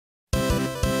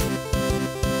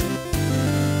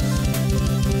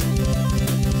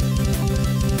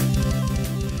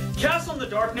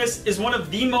Darkness is one of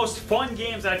the most fun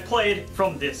games I've played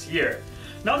from this year.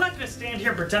 Now, I'm not going to stand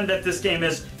here and pretend that this game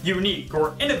is unique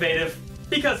or innovative,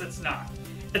 because it's not.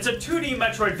 It's a 2D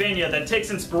Metroidvania that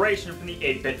takes inspiration from the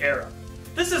 8-bit era.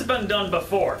 This has been done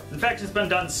before. In fact, it's been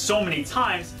done so many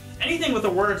times, anything with the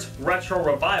words retro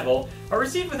revival are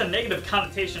received with a negative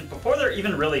connotation before they're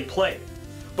even really played.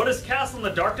 But is Castle in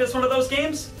the Darkness one of those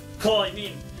games? Well, I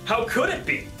mean, how could it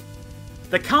be?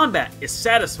 The combat is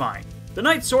satisfying. The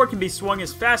knight's sword can be swung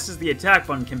as fast as the attack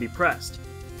button can be pressed.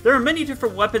 There are many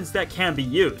different weapons that can be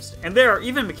used, and they are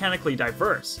even mechanically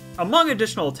diverse. Among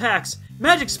additional attacks,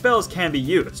 magic spells can be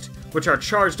used, which are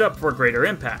charged up for greater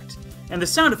impact, and the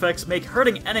sound effects make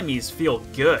hurting enemies feel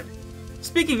good.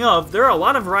 Speaking of, there are a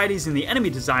lot of varieties in the enemy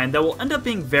design that will end up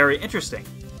being very interesting.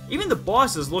 Even the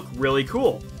bosses look really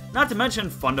cool, not to mention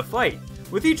fun to fight,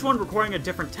 with each one requiring a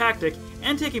different tactic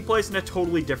and taking place in a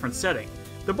totally different setting.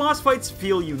 The boss fights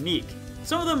feel unique.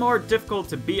 Some of them are difficult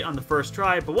to beat on the first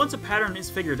try, but once a pattern is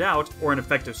figured out, or an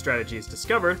effective strategy is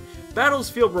discovered, battles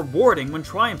feel rewarding when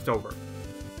triumphed over.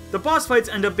 The boss fights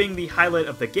end up being the highlight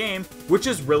of the game, which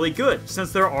is really good,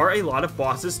 since there are a lot of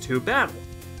bosses to battle.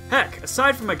 Heck,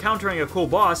 aside from encountering a cool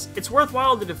boss, it's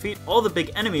worthwhile to defeat all the big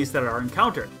enemies that are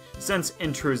encountered, since,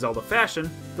 in true Zelda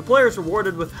fashion, the player is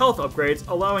rewarded with health upgrades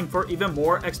allowing for even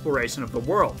more exploration of the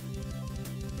world.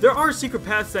 There are secret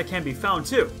paths that can be found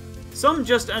too. Some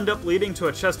just end up leading to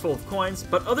a chest full of coins,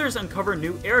 but others uncover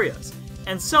new areas.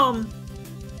 And some,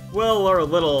 well, are a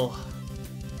little...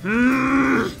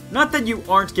 Not that you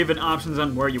aren't given options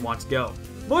on where you want to go.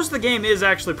 Most of the game is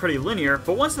actually pretty linear,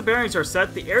 but once the bearings are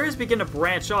set, the areas begin to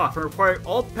branch off and require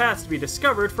all paths to be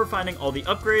discovered for finding all the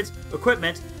upgrades,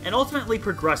 equipment, and ultimately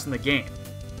progress in the game.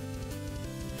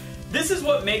 This is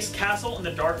what makes Castle in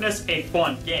the Darkness a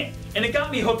fun game, and it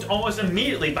got me hooked almost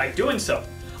immediately by doing so.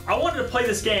 I wanted to play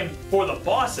this game for the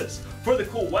bosses, for the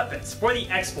cool weapons, for the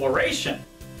exploration.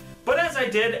 But as I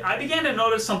did, I began to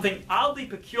notice something oddly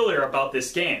peculiar about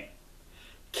this game.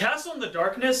 Castle in the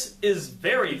Darkness is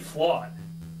very flawed.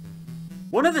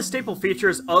 One of the staple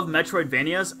features of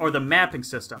Metroidvanias are the mapping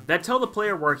system that tell the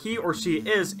player where he or she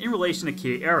is in relation to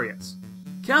key areas.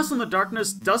 Castle in the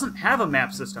Darkness doesn't have a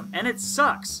map system, and it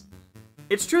sucks.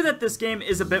 It's true that this game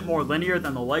is a bit more linear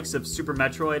than the likes of Super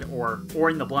Metroid or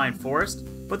Ori and the Blind Forest,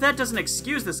 but that doesn't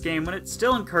excuse this game when it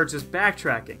still encourages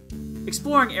backtracking.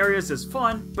 Exploring areas is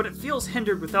fun, but it feels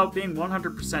hindered without being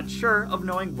 100% sure of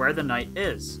knowing where the knight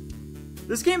is.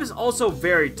 This game is also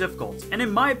very difficult, and in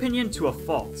my opinion to a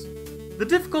fault. The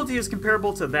difficulty is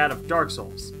comparable to that of Dark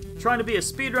Souls. Trying to be a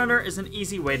speedrunner is an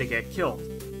easy way to get killed.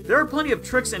 There are plenty of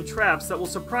tricks and traps that will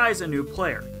surprise a new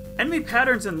player. Enemy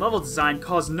patterns and level design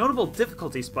cause notable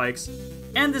difficulty spikes,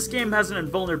 and this game has an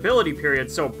invulnerability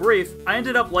period so brief, I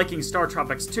ended up liking Star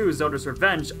Tropics 2 Zoda's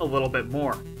Revenge a little bit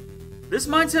more. This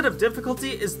mindset of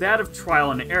difficulty is that of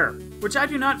trial and error, which I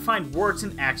do not find works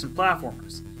in action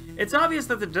platformers. It's obvious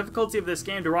that the difficulty of this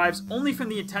game derives only from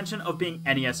the intention of being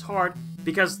NES hard,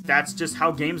 because that's just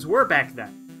how games were back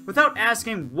then, without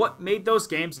asking what made those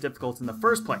games difficult in the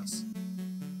first place.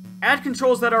 Add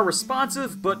controls that are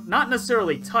responsive, but not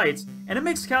necessarily tight, and it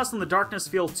makes Castle in the Darkness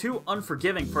feel too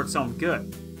unforgiving for its own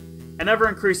good. An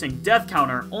ever-increasing death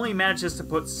counter only manages to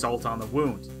put salt on the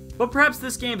wound. But perhaps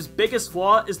this game's biggest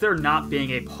flaw is there not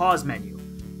being a pause menu.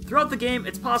 Throughout the game,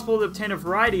 it's possible to obtain a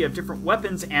variety of different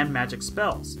weapons and magic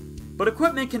spells, but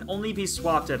equipment can only be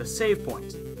swapped at a save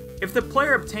point. If the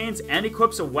player obtains and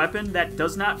equips a weapon that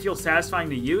does not feel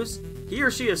satisfying to use, he or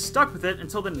she is stuck with it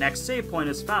until the next save point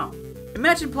is found.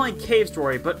 Imagine playing Cave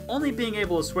Story, but only being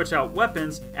able to switch out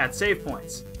weapons at save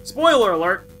points. Spoiler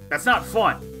alert, that's not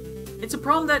fun. It's a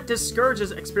problem that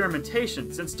discourages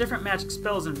experimentation, since different magic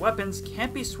spells and weapons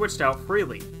can't be switched out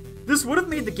freely. This would have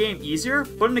made the game easier,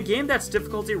 but in a game that's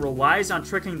difficulty relies on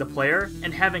tricking the player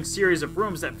and having series of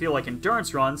rooms that feel like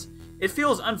endurance runs, it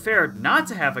feels unfair not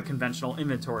to have a conventional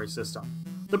inventory system.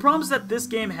 The problems that this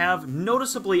game have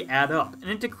noticeably add up, and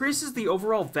it decreases the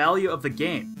overall value of the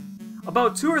game.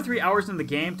 About 2 or 3 hours in the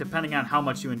game, depending on how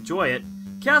much you enjoy it,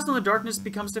 Castle in the Darkness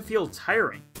becomes to feel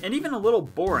tiring, and even a little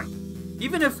boring.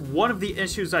 Even if one of the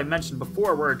issues I mentioned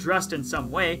before were addressed in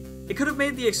some way, it could have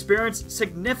made the experience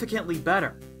significantly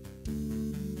better.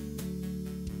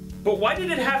 But why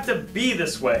did it have to be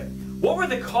this way? What were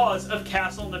the cause of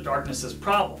Castle in the Darkness's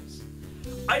problems?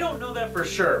 I don't know that for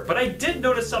sure, but I did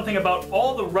notice something about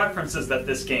all the references that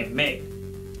this game made.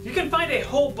 You can find a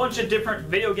whole bunch of different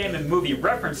video game and movie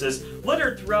references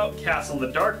littered throughout Castle in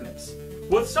the Darkness.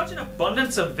 With such an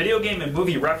abundance of video game and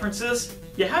movie references,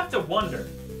 you have to wonder,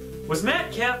 was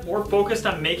Matt Kapp more focused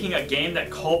on making a game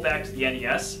that called back to the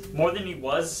NES more than he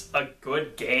was a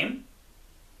good game?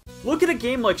 Look at a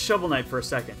game like Shovel Knight for a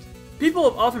second. People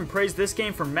have often praised this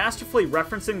game for masterfully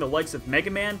referencing the likes of Mega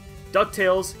Man,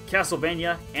 DuckTales,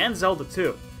 Castlevania, and Zelda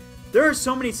 2. There are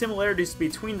so many similarities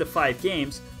between the 5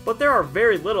 games, but there are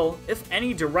very little, if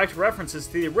any, direct references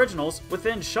to the originals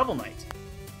within Shovel Knight.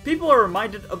 People are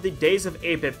reminded of the days of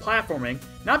 8-bit platforming,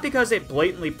 not because it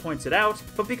blatantly points it out,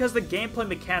 but because the gameplay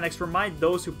mechanics remind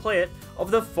those who play it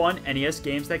of the fun NES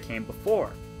games that came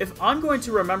before. If I'm going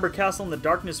to remember Castle in the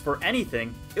Darkness for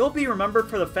anything, it'll be remembered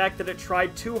for the fact that it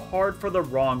tried too hard for the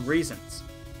wrong reasons.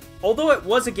 Although it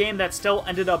was a game that still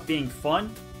ended up being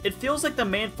fun, it feels like the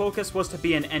main focus was to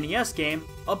be an NES game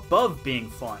above being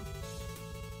fun.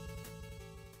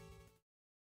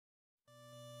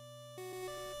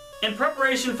 In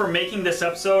preparation for making this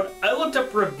episode, I looked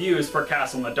up reviews for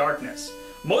Castle in the Darkness.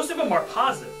 Most of them are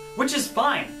positive, which is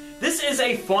fine. This is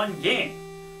a fun game.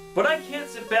 But I can't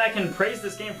sit back and praise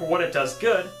this game for what it does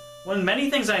good, when many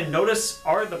things I notice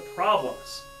are the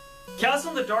problems.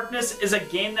 Castle in the Darkness is a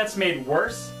game that's made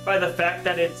worse by the fact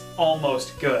that it's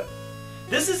almost good.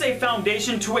 This is a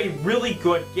foundation to a really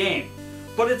good game,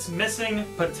 but it's missing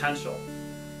potential.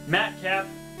 Matt Kapp,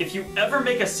 if you ever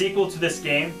make a sequel to this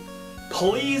game,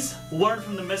 please learn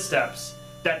from the missteps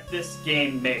that this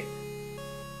game made.